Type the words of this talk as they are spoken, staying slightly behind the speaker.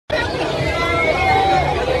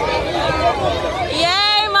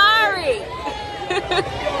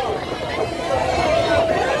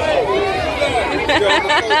You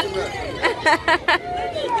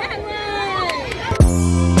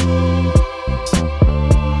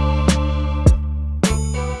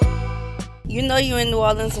know you in New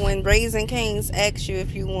Orleans when Raising Cane's ask you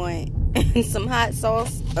if you want some hot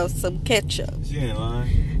sauce or some ketchup. She ain't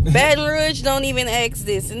lying. Baton Rouge don't even ask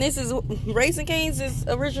this, and this is Raising Cane's is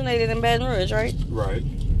originated in Baton Rouge, right? Right.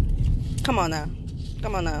 Come on now.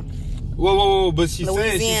 Whoa! But she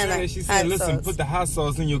Louisiana said, listen, sauce. Put the hot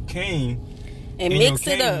sauce in your cane and mix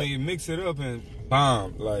it up. Mix it up and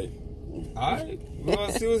bomb. Like, all right, we're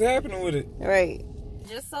gonna see what's happening with it. Right.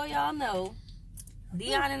 Just so y'all know,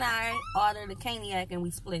 Dion and I ordered a caniac and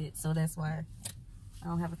we split it, so that's why I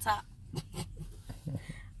don't have a top.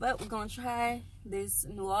 But we're gonna try this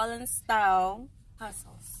New Orleans style hot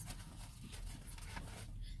sauce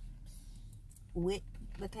with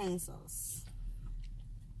the cane sauce.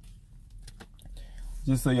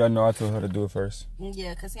 Just so y'all know, I told her to do it first.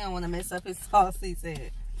 Yeah, because he don't want to mess up his sauce, he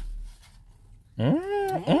said.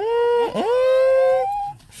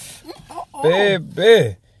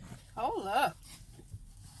 Baby. Hold up.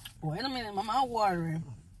 Wait a minute, my mouth watering.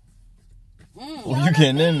 Well, you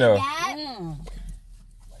getting in though.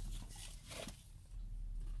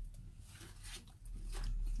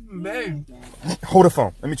 Babe. Hold the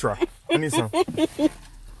phone. Let me try. I need some.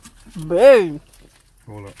 Babe.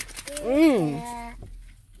 Hold up.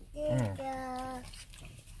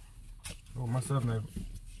 Oh, myself, neighbor.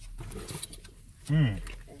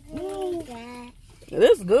 It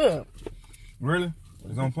is good. Really?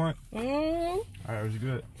 It's on point? Mm. Alright, was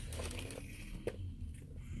good.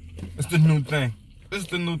 It's the new thing. It's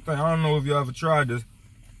the new thing. I don't know if y'all ever tried this.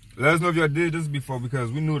 Let us know if y'all did this before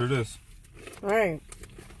because we new to this. Right.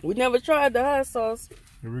 We never tried the hot sauce.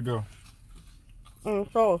 Here we go.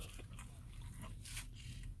 Sauce.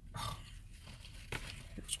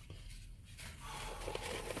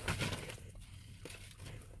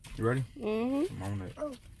 You ready? Mm-hmm. I'm on it.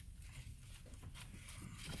 Oh.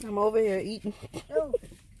 I'm over here eating. Oh.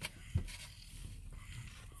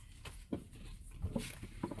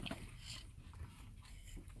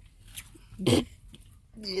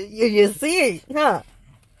 You see it, huh?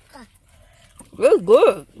 It's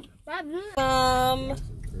good.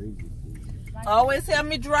 Always have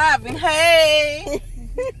me driving. Hey.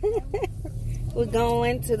 We're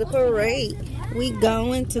going to the parade. We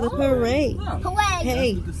going to the parade.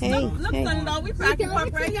 Hey. Look, son, we park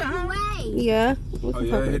right here, huh? Yeah. Oh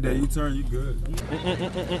yeah, hit that U-turn, you good.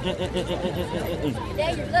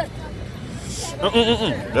 There you look.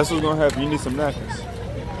 That's what's gonna happen. You need some napkins.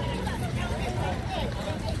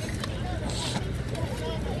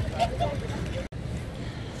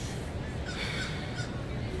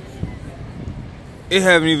 It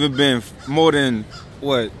haven't even been more than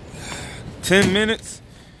what 10 minutes.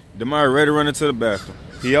 Demyrie ready to run into the bathroom.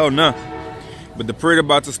 He out now. But the parade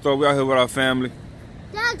about to start. We out here with our family.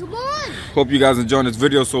 Dad, come on. Hope you guys enjoying this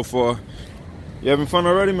video so far. You having fun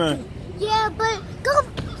already, man? Yeah, but go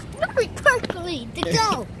very quickly to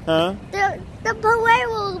go. Huh? The parade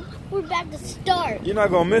we're about to start. You're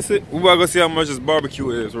not gonna miss it. We about to go see how much this barbecue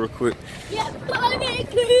is real quick. Yeah,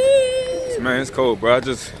 barbecue. Man, it's cold, bro. I'm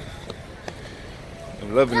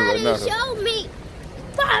loving it right now. Daddy, show me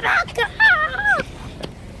barbecue.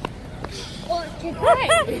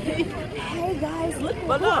 Hey guys, look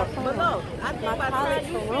below. I think my college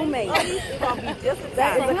roommate.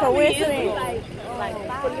 That is a coincidence.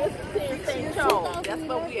 That's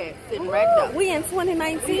where we at, sitting right there. We in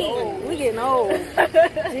 2019. We getting old.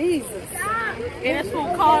 Jesus. And this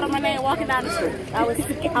fool called on my name walking down the street. I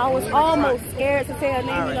was almost scared to say her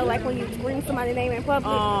name. You know, like when you scream somebody's name in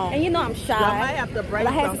public. And you know I'm shy. I might have to break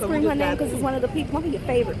but I had to scream her name because it's one of the people, one of your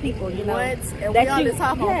favorite people. You know. What? And we on this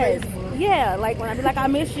talk on Facebook. Yeah, like when I be like, I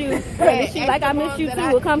miss you. And she like, I miss you too.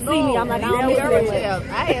 Well, come see me. I'm like, I don't miss you.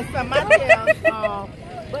 I had some my tails.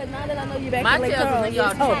 But now that I know you back My in Lake tails Charles, in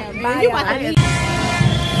y'all town. bye, You y'all. about to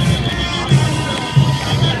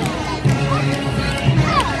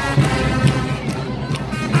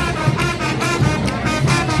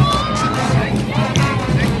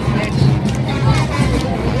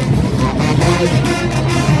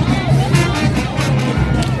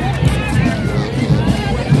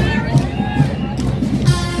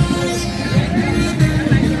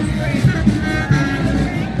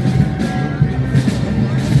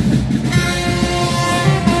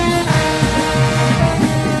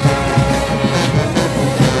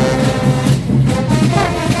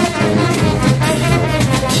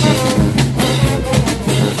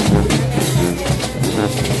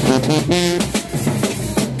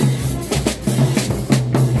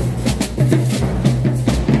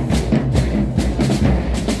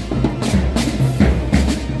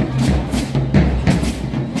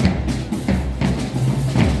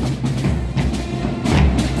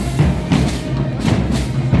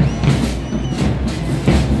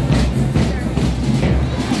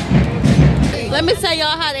tell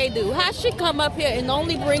y'all how they do. How she come up here and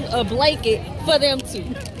only bring a blanket for them two.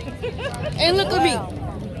 And look at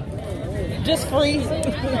me. Just freezing.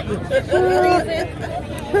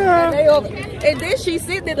 And then she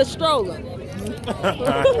sitting in the stroller.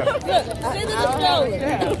 Look, sitting in the stroller.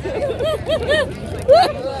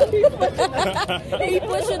 He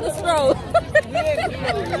pushing the stroller.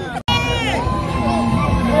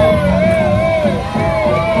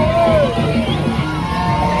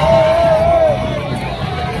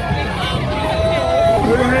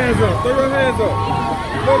 Throw your hands up. Throw your hands up.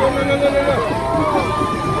 No, no, no, no, no, no,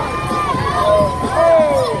 no.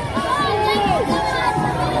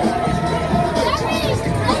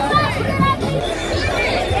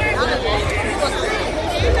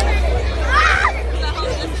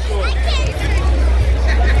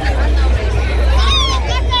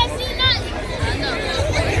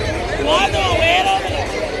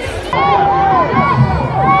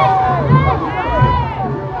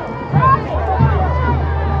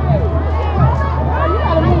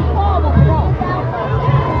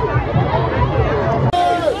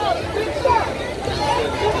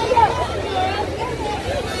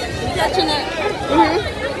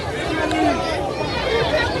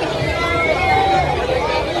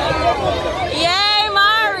 Yay,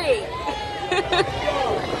 Mari!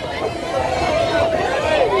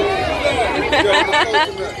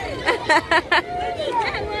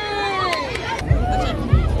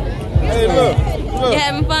 Hey, look. You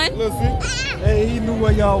having fun? Look, see? Hey, he knew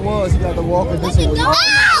where y'all was. He got to walk in this way.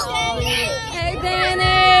 Hey,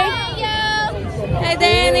 Danny. Hey,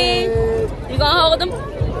 Danny. You gonna hold him?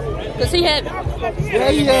 Cause he had.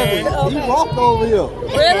 Yeah, he had it. He walked over here.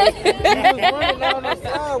 Really? He was running down the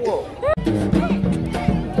sidewalk.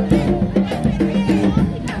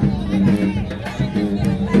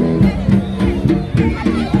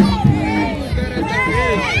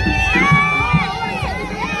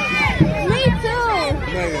 Me too.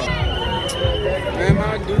 Man,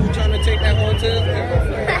 my dude trying to take that one to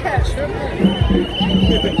his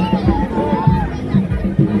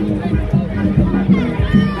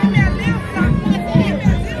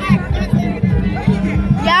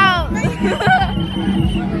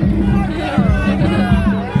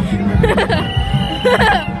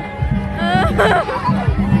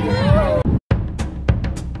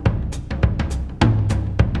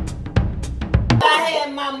I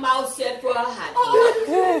had my mouth set for a hot dog.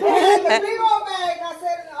 And the big old bag, I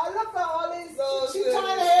said, I looked at all these. She turned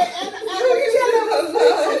her head, and the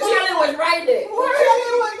Chili was right there.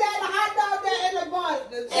 chili was there, the hot dog there, and the bun.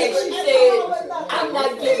 And she said, I'm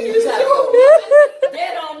not giving you tacos. They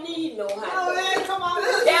don't need no hot Oh, dog. man, come on.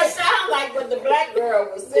 That sound like what the black girl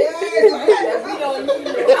was saying. That we don't need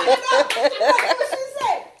no hot dog. That's what she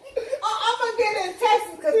said. I'm going to get in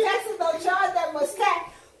Texas, because Texas don't charge that much tax.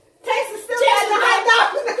 Texas still has the hot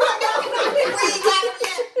dog.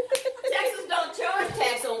 Texas don't charge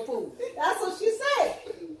tax on food. That's what she said.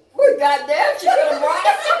 Well, goddamn, she could have brought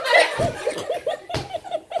it.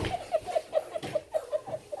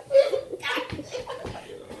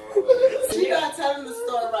 She not telling the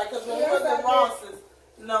story right, because when we was in Ross's,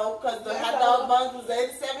 no, because the hot dog buns was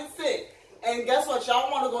 87 cents. And guess what? Y'all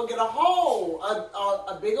want to go get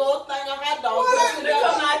a big old thing of hot dogs. Well, they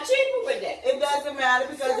come out cheaper with that. It doesn't matter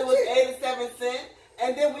because it was 87 cents.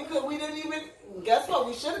 And then we didn't even, guess what?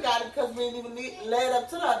 We should have got it because we didn't even lay up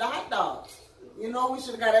to the hot dogs. You know, we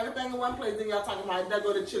should have got everything in one place. Then y'all talking about that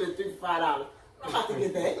go to chili $3 for $5. I'm about to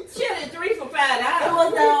get that. Chili $3 for $5. It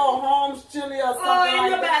was that old Holmes chili or something Oh, ain't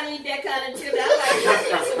like that. nobody eat that kind of chili. I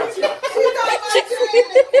like some chili. She talking about chili in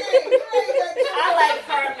the can. You ain't got chili. I like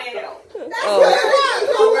caramel. That's what it was.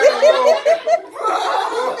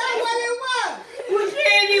 That's what it was. Well, she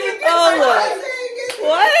ain't even get Oh, my look.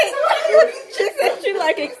 What? She said she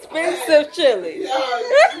like expensive chili. I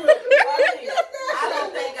don't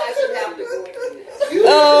think I should have to go.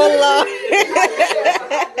 Oh, Lord.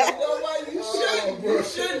 You shouldn't. You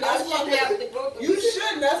shouldn't. I That's why shouldn't have to go. you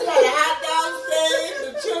shouldn't. That's why the hot dog stand,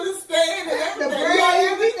 the chili stand, and everything.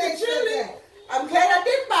 You eat the chili. I'm glad I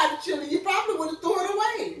didn't buy the chili. You probably would have threw it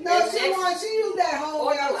away. No, she used that whole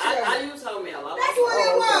I use wholemeal. That's what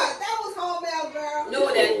it was. That was wholemeal, girl. No,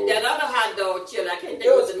 that other hot dog chili, I can't think It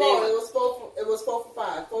of was the four. name. It was 4 for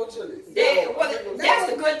 $5. 4 chilies. That's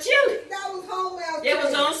the good chili. That was wholemeal. It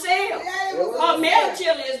was on sale. Yeah, it was on Wholemeal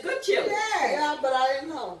sale. chili is good chili. Yeah, but I didn't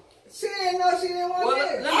know. She didn't know. She didn't want to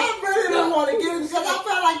get it. Let I me- really didn't want to get it because I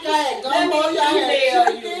felt like y'all had gumbo, Let me y'all had email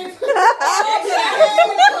chicken.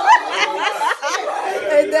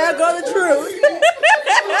 And there go the truth.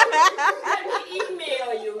 Let me email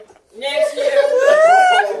you next year.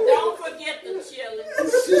 Don't forget the chili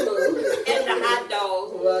and the hot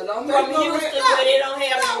dogs Well, don't from make no Houston where they don't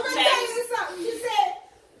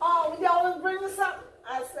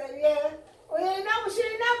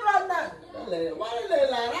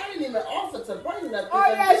culinary line. I didn't even offer to bring nothing. Oh,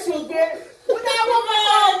 yeah, she did. When I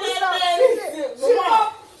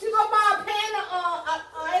she gonna buy a pan of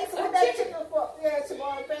eggs with that chicken for. Yeah, she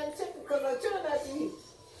bought a pan of chicken because her children have to eat.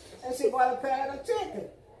 And she bought a pan of chicken.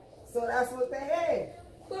 So that's what they had.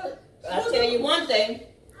 But I'll tell you one thing.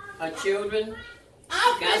 Our children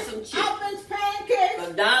got some chicken. I fix pancakes.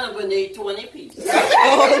 But Donovan need 20 pieces.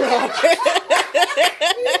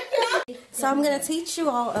 So I'm going to teach you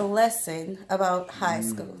all a lesson about high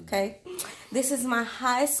school, okay? This is my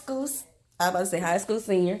high school, I'm about to say high school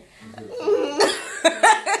senior.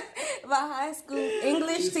 My high school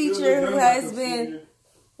English teacher who has been,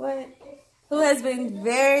 who has been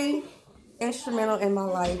very instrumental in my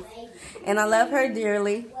life. And I love her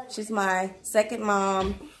dearly. She's my second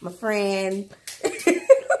mom, my friend.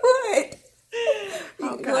 What? You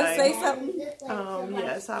want to say something?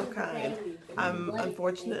 Yes, I'm kind. I'm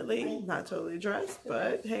unfortunately not totally dressed,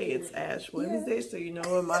 but hey, it's Ash Wednesday, so you know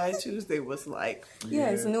what my Tuesday was like.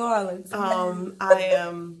 Yes, New Orleans. I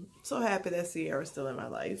am so happy that Sierra's still in my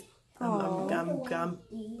life. I'm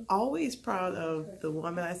always proud of the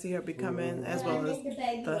woman I see her becoming, as well as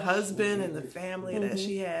the husband and the family that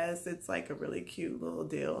she has. It's like a really cute little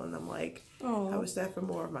deal, and I'm like, I wish that for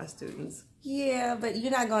more of my students. Yeah, but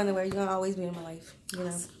you're not going anywhere. You're going to always be in my life,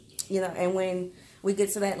 you know. And when we get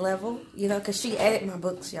to that level, you know, because she edited my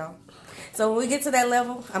books, y'all. So when we get to that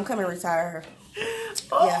level, I'm coming to retire her.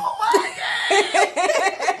 Oh my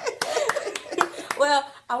God! Well,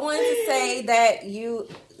 I wanted to say that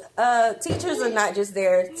teachers are not just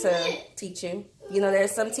there to teach you. You know, there's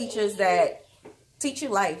some teachers that teach you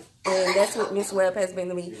life. And that's what Miss Webb has been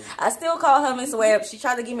to me. I still call her Miss Webb. She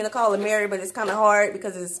tried to give me the call of Mary, but it's kind of hard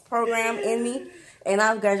because it's programmed in me. And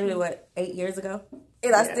I graduated, 8 years ago?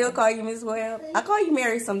 And I still call you Miss Webb. I call you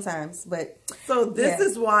Mary sometimes, but... So this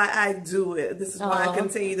is why I do it. This is why I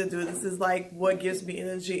continue to do it. This is like what gives me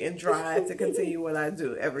energy and drive to continue what I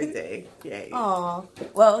do every day. Yay. Aw.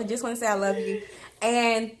 Well, I just want to say I love you.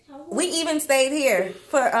 And we even stayed here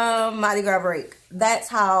for Mardi Gras break. That's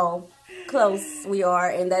how close we are,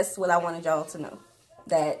 and that's what I wanted y'all to know.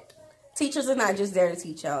 That teachers are not just there to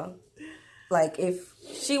teach y'all. Like, if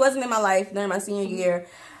she wasn't in my life during my senior year,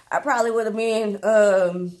 I probably would have been,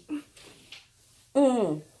 probably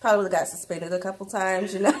would have got suspended a couple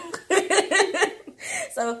times, you know.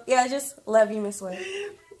 So, yeah, I just love you, Miss Webb.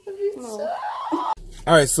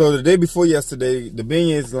 Alright, so the day before yesterday, the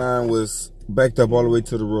Beignets line was backed up all the way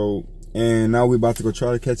to the road. And now we're about to go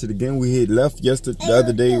try to catch it again. We had left the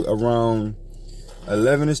other day around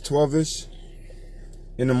 11ish, 12ish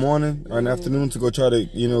in the morning or in the afternoon to go try to,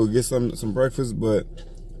 get some breakfast. But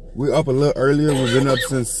we're up a little earlier. We've been up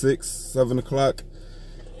since 6, 7 o'clock.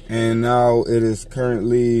 And now it is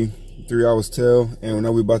currently 3 hours till. And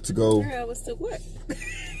now we're about to go. 3 hours to what?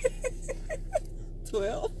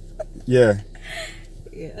 12? Yeah.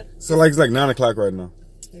 Yeah. So it's like 9 o'clock right now.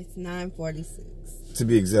 It's 9:46. To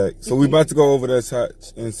be exact. So we're about to go over that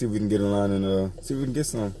site and see if we can get in line and see if we can get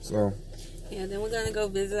some. So yeah, then we're gonna go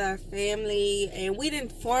visit our family, and we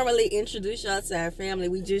didn't formally introduce y'all to our family.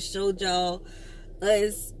 We just showed y'all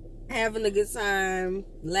us having a good time,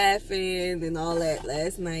 laughing and all that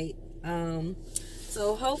last night.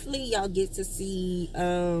 So hopefully y'all get to see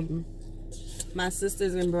my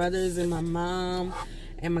sisters and brothers and my mom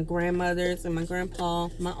and my grandmothers and my grandpa.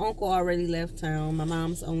 My uncle already left town, my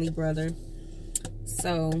mom's only brother.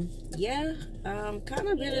 So yeah, kind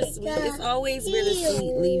of bittersweet. It's always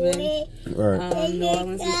bittersweet leaving New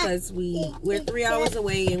Orleans because we're 3 hours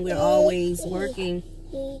away and we're always working.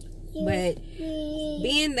 But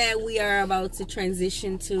being that we are about to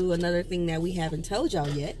transition to another thing that we haven't told y'all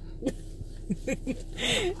yet,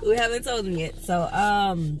 we haven't told them yet. So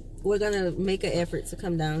we're gonna make an effort to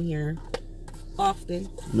come down here often.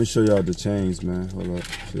 Let me show y'all the chains, man. Hold up.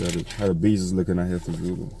 Show y'all how the bees is looking out here for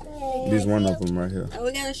Google. There's one of them right here. Oh,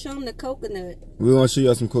 we gotta show them the coconut. We're gonna show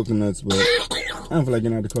y'all some coconuts, but I don't feel like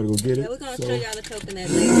getting out the car to go get it. Yeah, we're gonna show y'all the coconut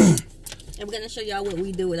later. And we're gonna show y'all what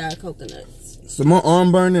we do with our coconuts. So my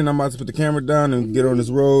arm burning. I'm about to put the camera down and get on this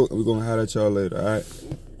road. We're gonna holler at y'all later, alright?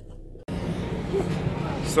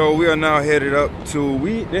 So we are now headed up to,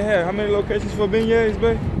 they had how many locations for beignets,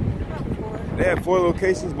 babe? They had 4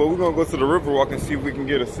 locations, but we're gonna go to the Riverwalk and see if we can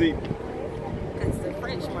get a seat. Because the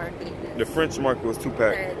French market. The French market was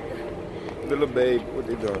 2-pack. The little babe, what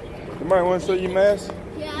they doing? You might want to show your mask?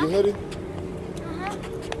 Yeah. Your hoodie?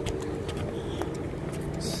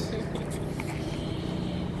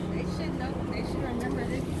 They should remember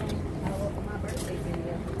this from my birthday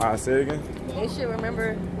video. Alright, say it again. They should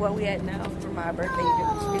remember what we had now for my birthday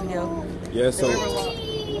video. Yeah, so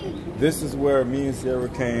this is where me and Sierra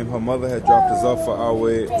came. Her mother had dropped us off for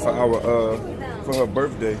our for her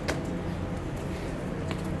birthday.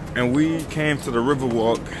 And we came to the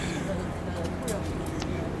Riverwalk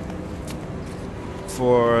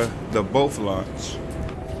for the boat launch.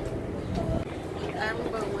 I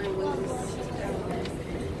remember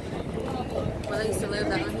when I used to live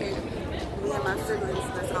down here, me and my siblings,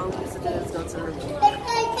 that's all we used to do is go to the river.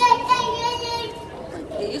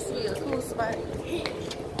 It used to be a cool spot.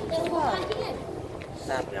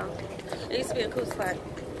 Stop, y'all. It used to be a cool spot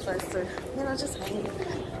for us to, you know, just hang.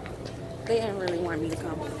 They didn't really want me to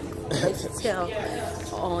come. They should tell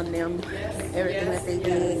on them everything that they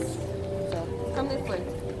did. So, come this way.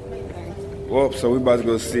 Well, so we about to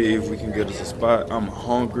go see if we can get us a spot. I'm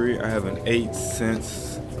hungry. I haven't ate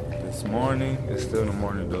since this morning. It's still in the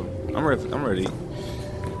morning though. I'm ready to eat.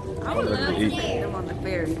 I would love to see them on the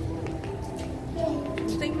ferry.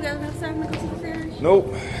 You think we got enough time to go to the ferry?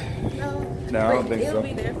 Nope. No. No, I don't think so. It'll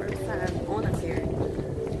be their first time on a ferry.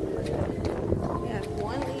 Yeah,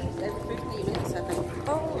 one leaves every 15 minutes, I think.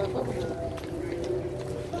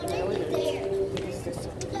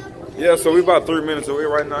 Yeah, so we about 3 minutes away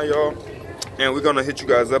right now, y'all. And we're gonna hit you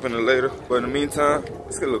guys up in it later. But in the meantime,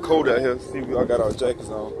 it's getting a little cold out here. See, we all got our jackets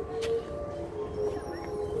on.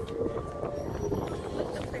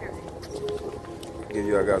 Give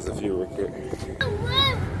y'all guys a view real quick.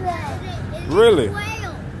 Really?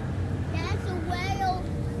 That's a whale.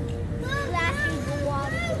 Flashing the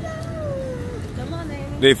water. Come on,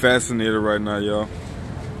 Amy. They fascinated right now, y'all.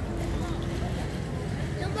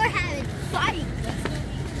 So we're having fight.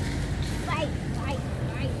 Fight.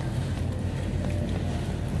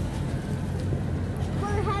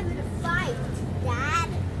 We're having a fight, Dad.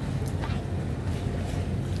 Fight.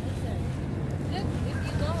 Look, if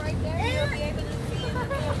you go right there, you'll be able to see it.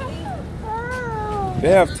 Oh.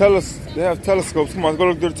 They have telescopes. Come on, let's go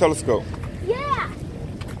look through the telescope. Yeah.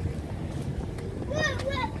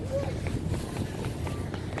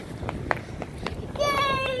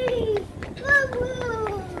 Yay!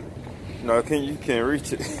 Woo-woo. No, you can't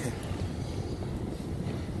reach it.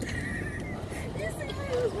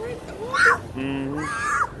 Mm-hmm.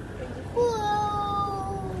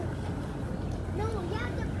 Whoa. No, you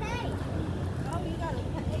have to pay. Oh, you gotta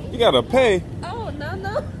pay. You gotta pay. Oh,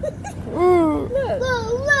 no. Ooh.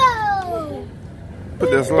 Whoa.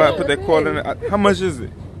 Put that quarter in it. How much is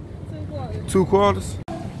it? $2 quarters.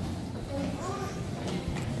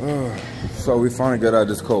 So we finally got out of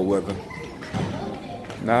this cold weather.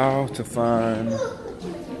 Now to find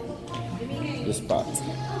the spot.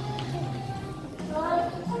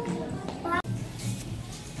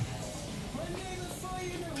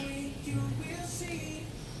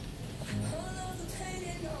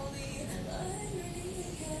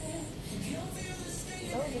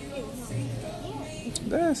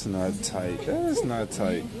 That's not tight. That's not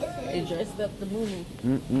tight. It dressed up the movie. I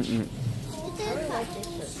like this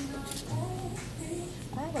shirt.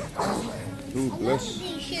 Ooh, bless.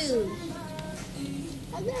 These shoes.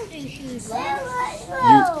 I love these shoes.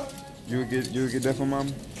 You would get that for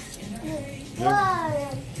mama?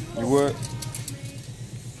 Yeah. You would?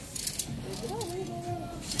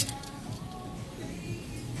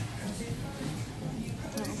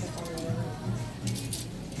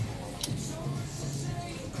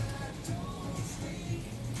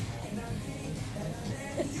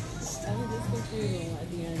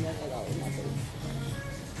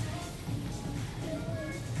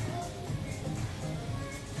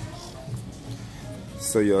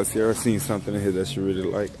 So y'all, Sierra seen something in here that she really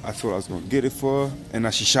like. I told her I was gonna get it for her, and now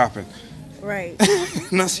she's shopping. Right.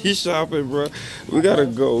 Now she's shopping, bro. We gotta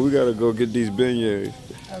go. We gotta go get these beignets.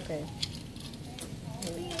 Okay.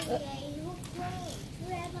 Let me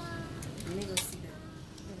go see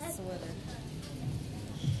that sweater.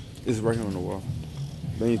 It's right here on the wall.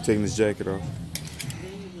 Then you taking this jacket off.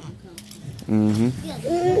 Mm-hmm.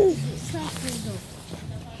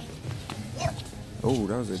 Oh,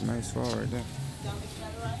 that was a nice fall right there.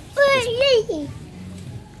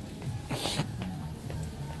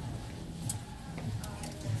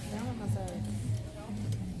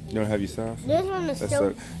 You don't have your sauce? This one is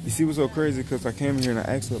still. You see what's so crazy? Because I came here and I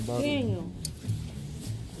asked her about it.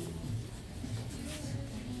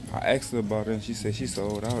 I asked her about it and she said she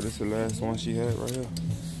sold out. This is the last one she had right here.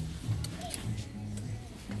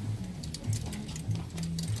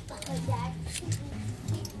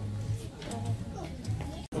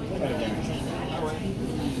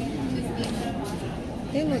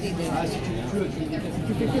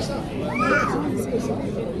 Tu fais que ça.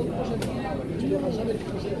 Tu n'auras jamais de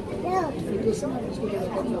projet. Tu fais que ça parce que tu n'as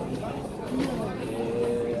pas de temps.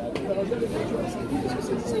 Tu n'auras jamais de projet parce que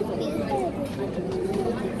c'est ça.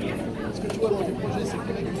 Parce que tu vois, dans tes projets, c'est que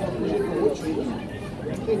tu fais un projet pour autre chose.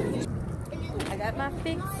 got my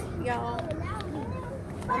fix, y'all.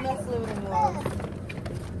 I'm not living in New Orleans.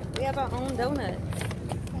 We have our own donuts,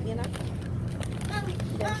 you know.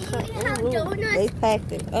 Ooh, they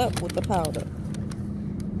packed it up with the powder.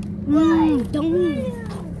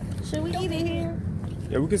 Donuts. Should we eat it here?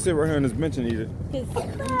 Yeah, we can sit right here on this bench and eat it. Cause I'm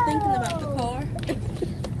thinking about the car.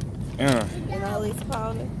 Yeah. And all these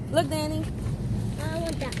powder. Look, Danny. I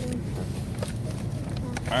want that one.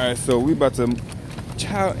 Alright, so we about to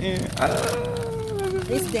chow in.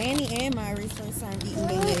 It's Danny and Myrie's first time eating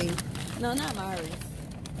beignets. No, not Myrie's.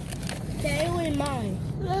 That was mine.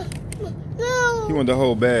 No. He want the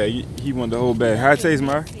whole bag. He want the whole bag. How it taste,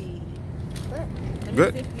 Myrie?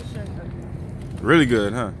 Good? Really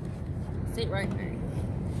good, huh? Sit right there.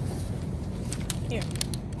 Here.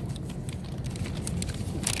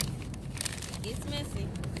 It's messy.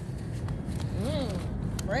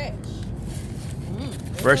 Fresh.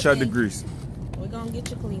 Fresh out the grease. We're gonna get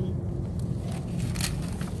you clean.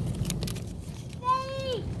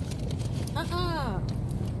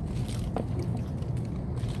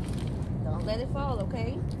 Don't let it fall,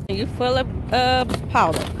 okay? You're full of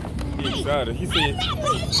powder. He excited. He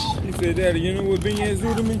said, Daddy, you know what beignets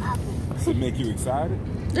do to me? Does it make you excited?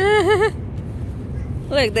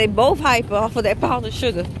 Look, they both hyper off of that powdered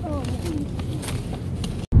sugar.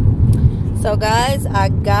 So guys, I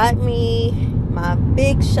got me my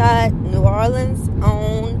Big Shot, New Orleans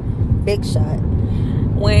own Big Shot.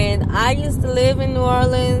 When I used to live in New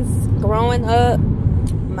Orleans, growing up,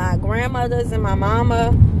 my grandmothers and my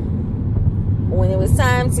mama, when it was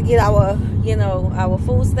time to get our, you know, our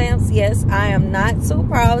food stamps, yes, I am not too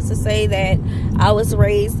proud to say that I was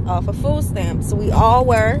raised off of food stamps. We all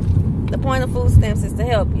were. The point of food stamps is to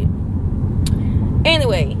help you.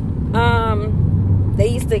 Anyway, they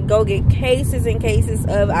used to go get cases and cases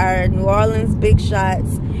of our New Orleans Big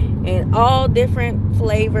Shots in all different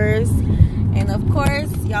flavors. And of course,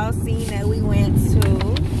 y'all seen that we went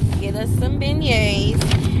to get us some beignets.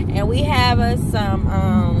 And we have us some,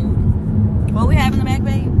 what we have in the bag,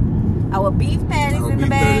 babe? Our beef patties in the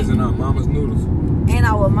bag. And our mama's noodles. And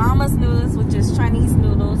our mama's noodles, which is Chinese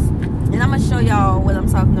noodles. And I'm going to show y'all what I'm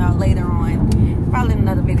talking about later on. Probably in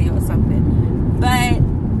another video or something. But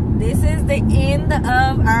this is the end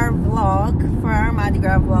of our vlog for our Mardi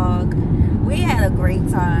Gras vlog. We had a great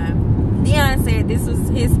time. Dion said this was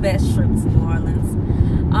his best trip to New Orleans.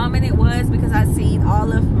 And it was because I seen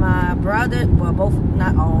all of my brothers, well, both,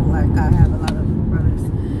 not all, like I have a lot of brothers,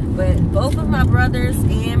 but both of my brothers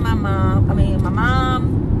and my mom,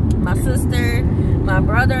 my sister, my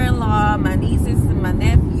brother-in-law, my nieces and my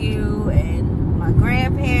nephew, and my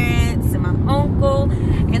grandparents and my uncle.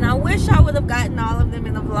 And I wish I would have gotten all of them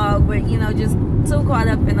in the vlog, but you know, just too caught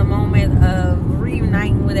up in the moment of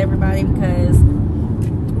reuniting with everybody because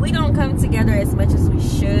we don't come together as much as we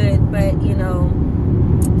should. But you know,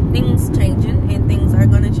 things changing and things are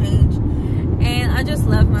gonna change. And I just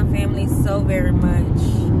love my family so very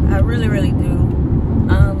much. I really, really do.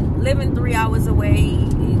 Living 3 hours away,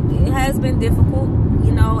 it has been difficult,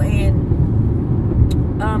 you know, and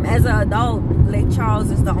as an adult, Lake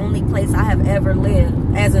Charles is the only place I have ever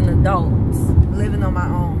lived as an adult, living on my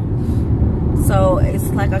own. So it's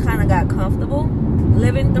like I kind of got comfortable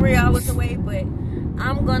living 3 hours away, but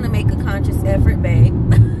I'm gonna make a conscious effort, babe.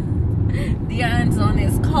 Dion's on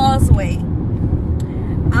his causeway.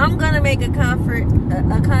 I'm gonna make a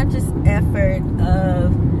conscious effort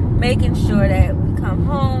of making sure that we come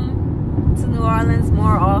home to New Orleans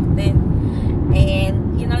more often,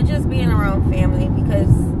 and you know, just being around family, because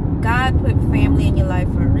God put family in your life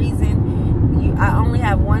for a reason. I only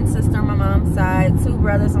have one sister on my mom's side, 2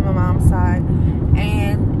 brothers on my mom's side,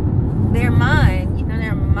 and they're mine. You know,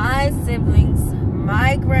 they're my siblings,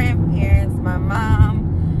 my grandparents, my mom,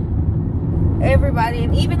 everybody.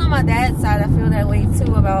 And even on my dad's side, I feel that way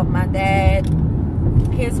too about my dad,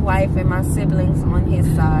 his wife, and my siblings on his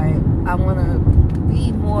side. I want to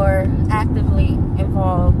be more actively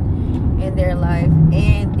involved in their life,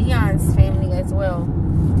 and Dion's family as well.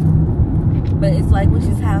 But it's like we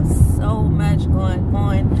just have so much going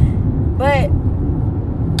on. But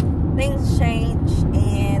things change,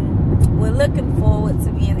 and we're looking forward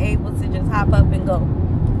to being able to just hop up and go.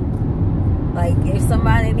 Like if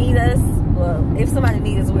somebody need us, well, if somebody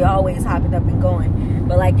needs us, we're always hopping up and going.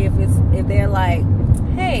 But like if they're like,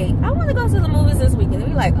 hey, I want to go to the movies this weekend,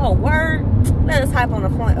 we're like, oh, word, let us hop on a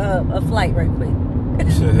flight right quick.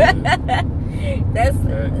 That's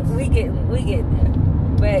we get there.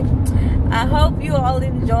 But I hope you all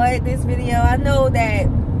enjoyed this video. I know that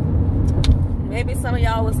maybe some of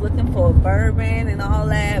y'all was looking for bourbon and all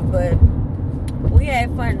that, but we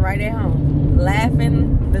had fun right at home,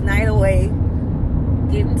 laughing the night away,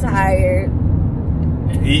 getting tired,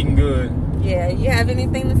 Eating good. Yeah, you have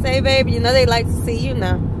anything to say, baby? You know they like to see you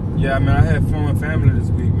now. Yeah, man, I had fun with family this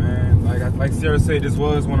week, man. Like Sierra said, this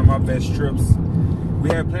was one of my best trips. We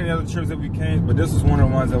had plenty of other trips that we came, but this was one of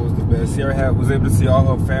the ones that was the best. Sierra was able to see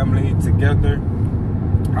all her family together.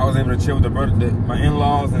 I was able to chill with my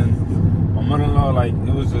in-laws and my mother-in-law. Like,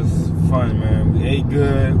 it was just fun, man. We ate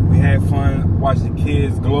good. We had fun. Watched the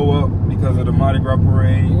kids glow up because of the Mardi Gras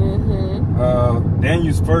parade.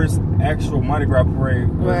 Daniel's first actual Mardi Gras parade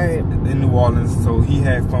was in New Orleans, so he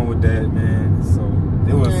had fun with that, man. So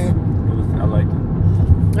it was I liked it.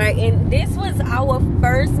 Right, and this was our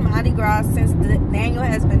first Mardi Gras since Daniel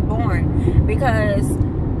has been born, because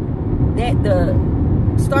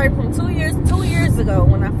starting from 2 years ago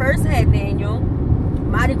when I first had Daniel,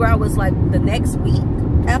 Mardi Gras was like the next week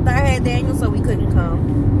after I had Daniel, so we couldn't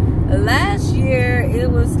come. Last year it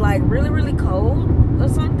was like really, really cold or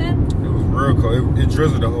something. It was real cold. It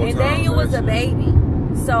drizzled the whole time. And Daniel was a baby,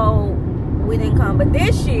 so we didn't come. But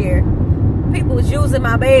this year, people was using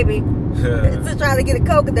my baby to try to get a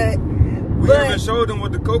coconut. We haven't showed them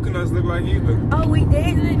what the coconuts look like either. Oh, we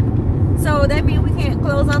didn't? So that means we can't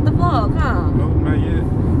close out the vlog, huh? No, not yet.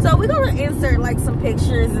 So we're going to insert like some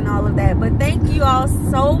pictures and all of that. But thank you all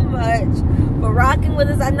so much for rocking with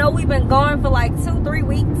us. I know we've been going for like 2-3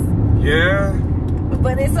 weeks. Yeah.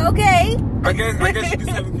 But it's okay. I guess you can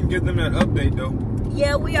say we can give them that update though.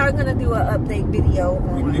 Yeah, we are going to do an update video.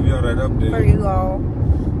 We can give y'all that update. For you all.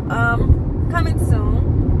 Coming soon.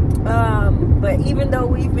 But even though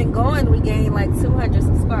we've been going, we gained like 200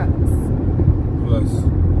 subscribers.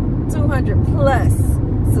 200 plus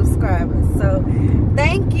subscribers. So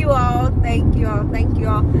thank you all. Like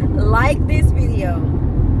this video,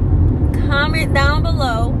 comment down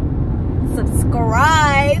below,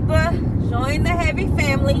 subscribe, join the Heavy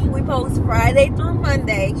family. We post Friday through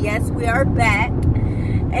Monday. Yes, we are back,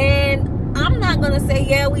 and I'm not gonna say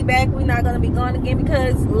yeah we back, we're not gonna be gone again,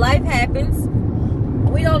 because life happens.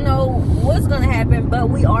 We don't know what's gonna happen, but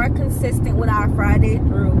we are consistent with our Friday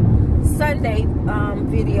through Sunday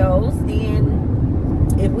videos. And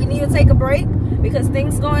if we need to take a break because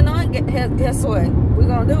things going on, guess what? We're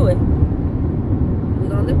gonna do it.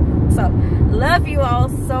 So love you all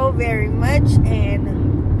so very much,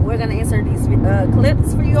 and we're gonna insert these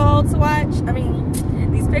clips for you all to watch. I mean,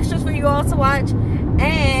 these pictures for you all to watch,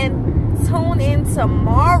 and tune in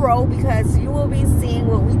tomorrow because you will be seeing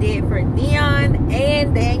what we did for Dion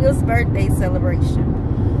and Daniel's birthday celebration.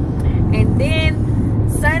 And then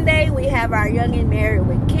Sunday we have our Young and Married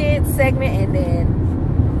with Kids segment, and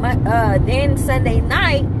then Sunday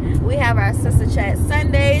night we have our Sister Chat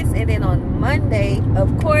Sundays, and then on Monday,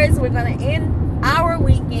 of course, we're gonna end our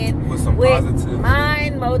weekend with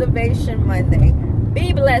Mind Motivation Monday.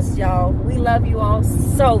 Be blessed, y'all. We love you all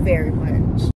so very much.